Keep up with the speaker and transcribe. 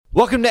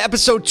Welcome to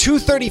episode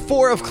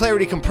 234 of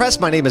Clarity Compressed.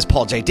 My name is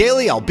Paul J.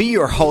 Daly. I'll be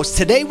your host.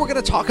 Today we're going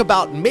to talk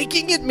about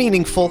making it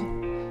meaningful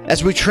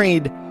as we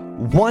trade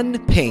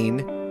one pain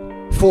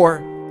for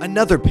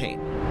another pain.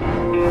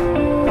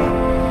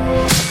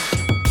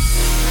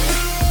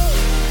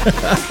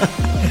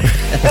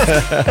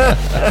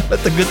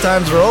 Let the good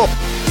times roll.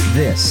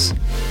 This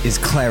is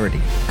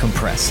Clarity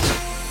Compressed.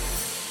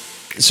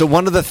 So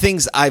one of the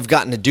things I've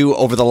gotten to do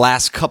over the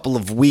last couple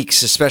of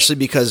weeks, especially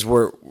because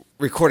we're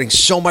recording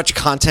so much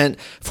content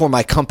for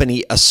my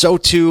company,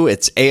 Asotu.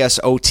 It's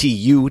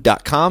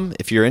ASOTU.com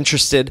if you're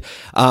interested.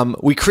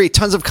 We create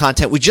tons of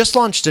content. We just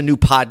launched a new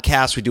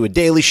podcast. We do a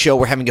daily show.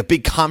 We're having a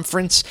big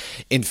conference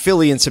in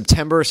Philly in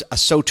September,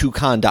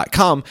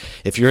 ASOTUCon.com.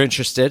 If you're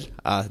interested,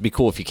 it'd be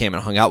cool if you came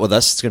and hung out with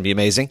us. It's going to be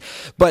amazing.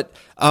 But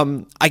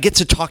I get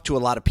to talk to a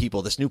lot of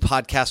people. This new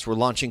podcast we're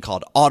launching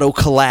called Auto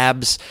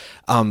Collabs.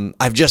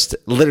 I've just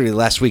literally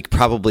last week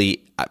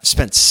I've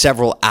spent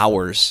several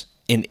hours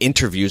in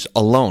interviews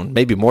alone,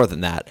 maybe more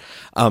than that.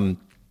 And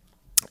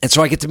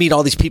so I get to meet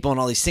all these people and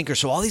all these thinkers.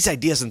 So all these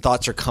ideas and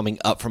thoughts are coming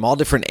up from all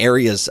different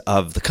areas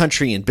of the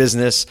country and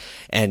business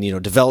and,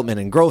 development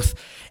and growth.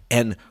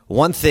 And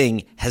one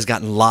thing has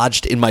gotten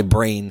lodged in my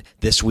brain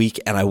this week,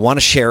 and I want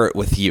to share it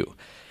with you.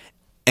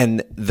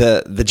 And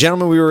the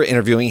gentleman we were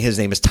interviewing, his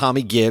name is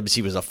Tommy Gibbs.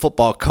 He was a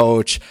football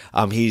coach.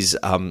 He's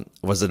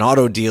was an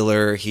auto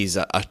dealer. He's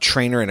a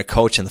trainer and a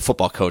coach. And the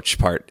football coach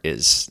part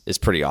is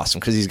pretty awesome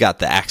because he's got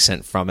the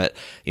accent from it.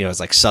 It's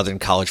like Southern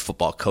college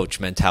football coach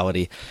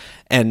mentality.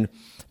 And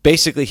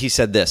basically he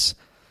said this: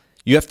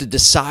 you have to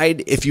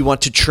decide if you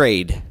want to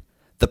trade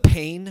the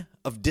pain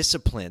of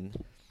discipline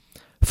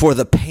for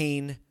the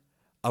pain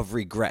of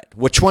regret.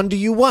 Which one do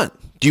you want?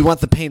 Do you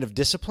want the pain of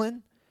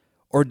discipline,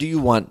 or do you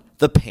want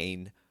the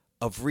pain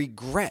of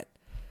regret?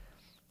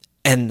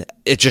 And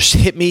it just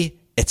hit me.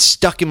 It's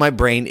stuck in my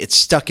brain. It's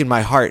stuck in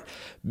my heart,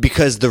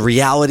 because the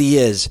reality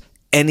is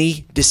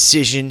any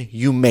decision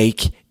you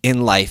make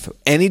in life,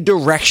 any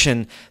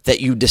direction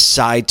that you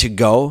decide to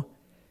go,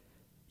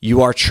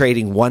 you are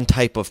trading one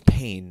type of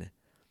pain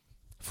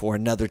for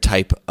another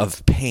type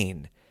of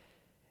pain.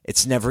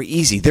 It's never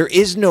easy. There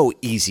is no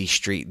easy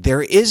street.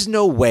 There is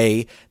no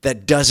way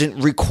that doesn't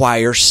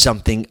require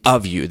something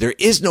of you. There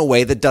is no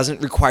way that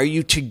doesn't require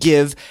you to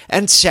give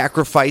and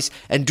sacrifice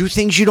and do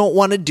things you don't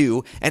want to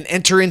do and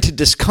enter into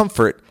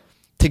discomfort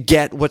to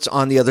get what's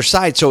on the other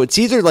side. So it's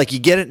either like you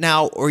get it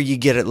now or you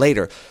get it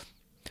later.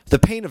 The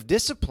pain of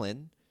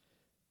discipline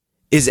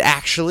is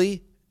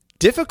actually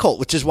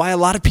difficult, which is why a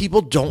lot of people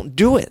don't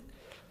do it.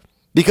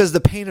 Because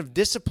the pain of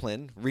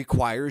discipline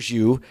requires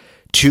you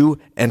to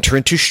enter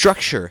into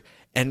structure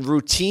and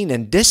routine,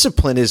 and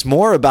discipline is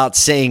more about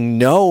saying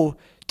no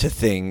to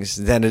things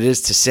than it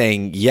is to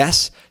saying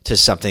yes to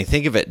something.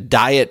 Think of it: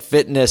 diet,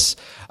 fitness,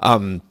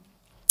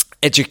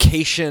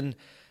 education,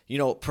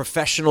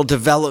 professional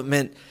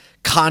development,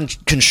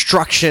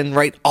 construction,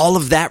 right? All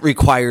of that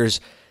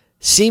requires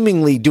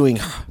seemingly doing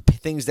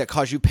things that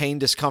cause you pain,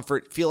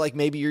 discomfort, feel like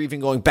maybe you're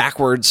even going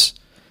backwards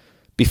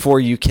before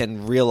you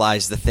can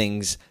realize the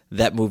things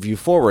that move you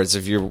forwards.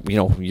 If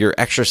you're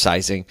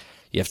exercising,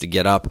 you have to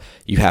get up,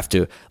 you have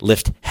to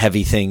lift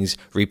heavy things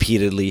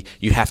repeatedly,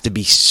 you have to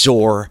be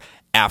sore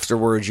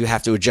afterwards, you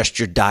have to adjust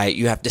your diet,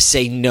 you have to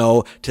say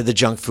no to the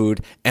junk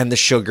food and the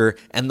sugar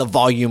and the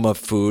volume of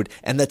food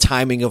and the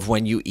timing of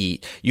when you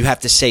eat. You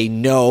have to say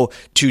no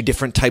to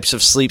different types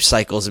of sleep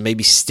cycles and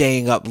maybe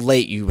staying up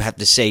late. You have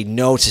to say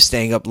no to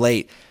staying up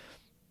late.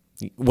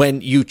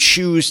 When you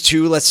choose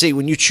to, let's say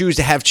when you choose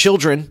to have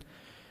children,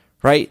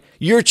 right?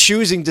 You're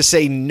choosing to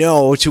say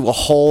no to a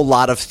whole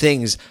lot of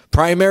things,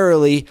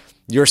 primarily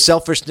your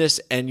selfishness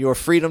and your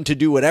freedom to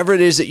do whatever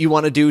it is that you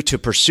want to do to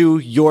pursue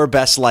your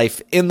best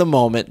life in the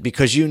moment,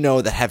 because you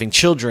know that having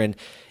children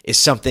is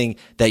something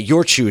that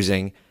you're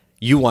choosing.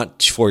 You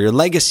want for your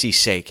legacy's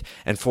sake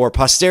and for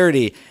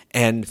posterity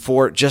and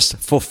for just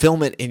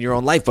fulfillment in your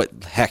own life.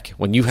 But heck,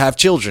 when you have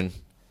children,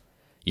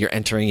 you're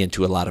entering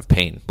into a lot of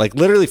pain, like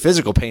literally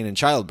physical pain in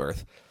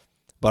childbirth,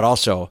 but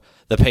also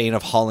the pain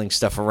of hauling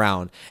stuff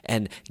around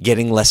and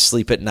getting less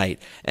sleep at night,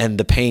 and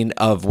the pain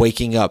of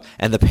waking up,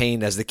 and the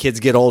pain as the kids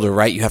get older,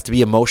 right? You have to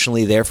be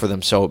emotionally there for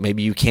them. So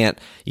maybe you can't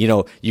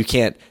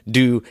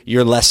do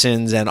your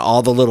lessons and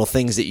all the little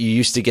things that you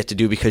used to get to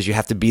do because you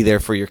have to be there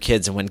for your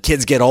kids. And when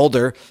kids get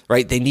older,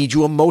 right, they need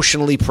you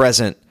emotionally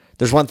present.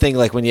 There's one thing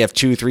like when you have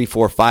 2, 3,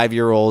 4,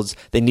 5-year-olds,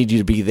 they need you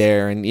to be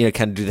there and,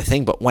 kind of do the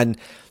thing. But when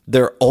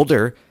they're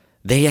older,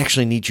 they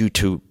actually need you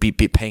to be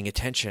paying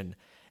attention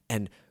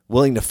and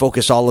willing to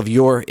focus all of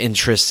your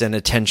interests and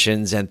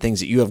attentions and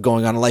things that you have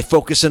going on in life,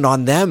 focusing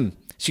on them.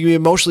 So you can be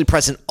emotionally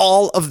present.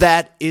 All of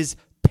that is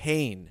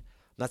pain.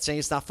 I'm not saying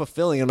it's not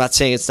fulfilling. I'm not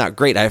saying it's not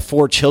great. I have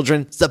 4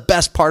 children. It's the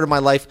best part of my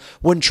life.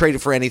 Wouldn't trade it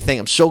for anything.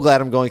 I'm so glad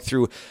I'm going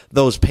through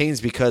those pains,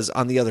 because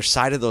on the other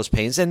side of those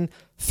pains and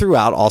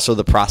throughout also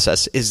the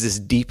process is this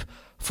deep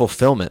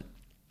fulfillment.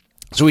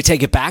 So we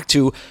take it back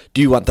to,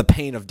 do you want the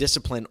pain of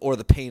discipline or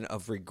the pain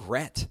of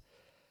regret?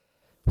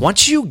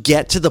 Once you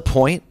get to the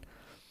point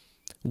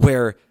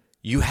where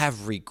you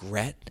have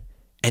regret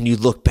and you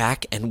look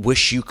back and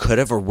wish you could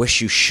have or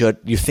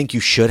you think you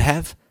should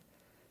have,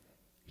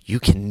 you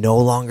can no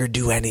longer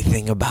do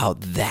anything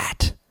about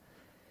that.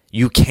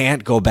 You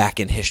can't go back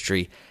in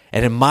history.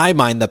 And in my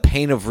mind, the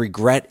pain of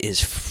regret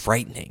is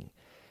frightening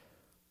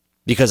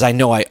because I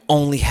know I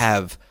only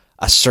have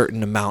a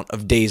certain amount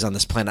of days on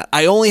this planet.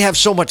 I only have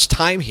so much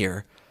time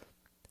here,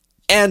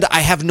 and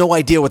I have no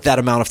idea what that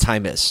amount of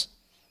time is.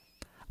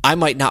 I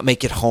might not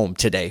make it home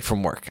today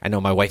from work. I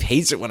know my wife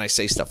hates it when I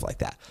say stuff like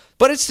that,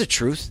 but it's the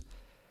truth.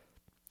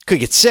 Could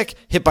get sick,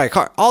 hit by a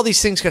car. All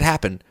these things could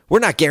happen. We're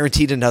not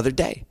guaranteed another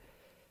day,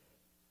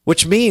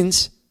 which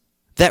means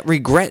that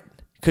regret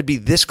could be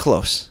this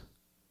close.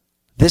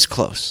 This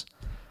close.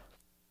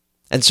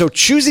 And so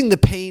choosing the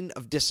pain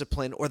of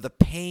discipline or the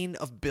pain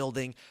of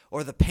building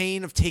or the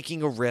pain of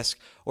taking a risk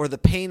or the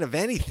pain of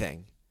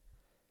anything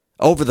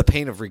over the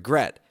pain of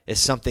regret is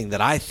something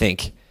that I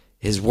think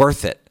is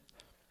worth it.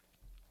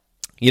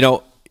 You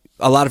know,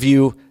 a lot of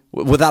you,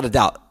 without a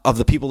doubt, of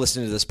the people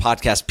listening to this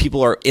podcast,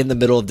 people are in the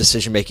middle of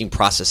decision-making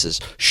processes.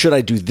 Should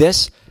I do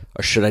this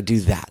or should I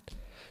do that?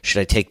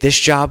 Should I take this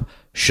job?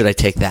 Should I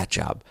take that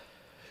job?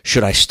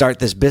 Should I start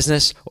this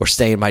business or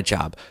stay in my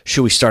job?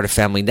 Should we start a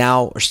family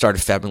now or start a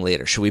family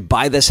later? Should we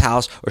buy this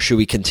house or should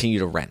we continue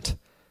to rent?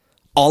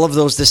 All of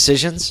those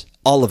decisions,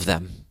 all of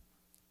them.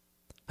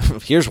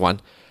 Here's one.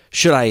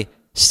 Should I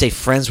stay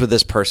friends with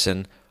this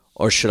person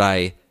or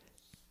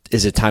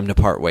is it time to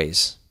part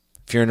ways?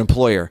 If you're an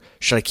employer,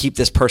 should I keep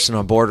this person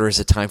on board or is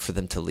it time for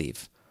them to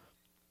leave?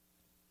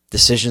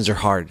 Decisions are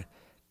hard.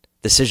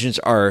 Decisions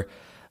are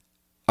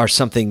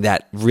something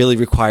that really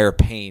require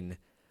pain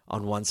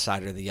on one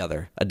side or the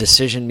other. A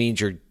decision means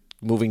you're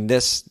moving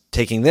this,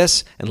 taking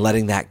this, and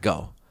letting that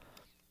go.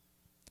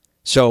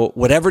 So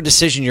whatever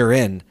decision you're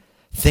in,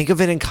 think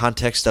of it in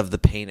context of the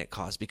pain it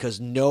caused,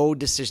 because no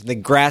decision, the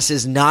grass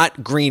is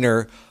not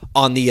greener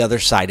on the other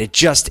side. It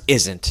just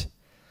isn't.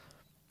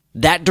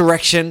 That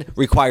direction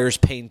requires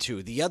pain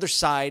too. The other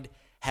side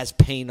has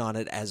pain on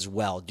it as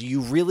well. Do you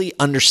really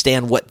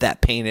understand what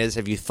that pain is?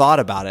 Have you thought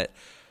about it?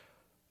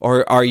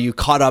 Or are you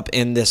caught up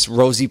in this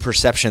rosy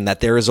perception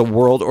that there is a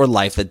world or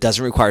life that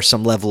doesn't require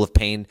some level of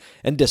pain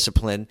and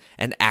discipline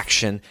and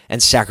action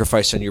and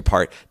sacrifice on your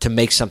part to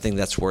make something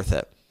that's worth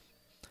it?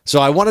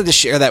 So I wanted to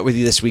share that with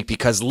you this week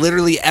because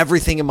literally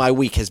everything in my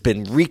week has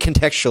been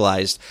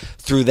recontextualized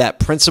through that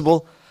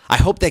principle. I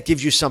hope that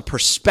gives you some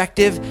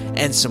perspective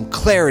and some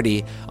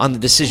clarity on the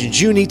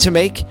decisions you need to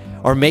make,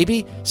 or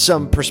maybe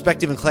some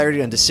perspective and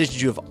clarity on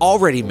decisions you have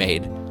already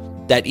made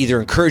that either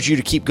encourage you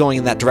to keep going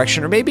in that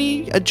direction or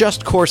maybe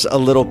adjust course a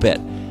little bit.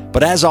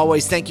 But as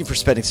always, thank you for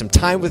spending some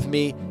time with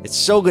me. It's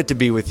so good to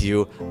be with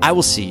you. I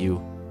will see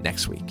you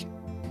next week.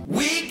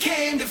 We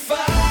came to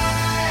fight.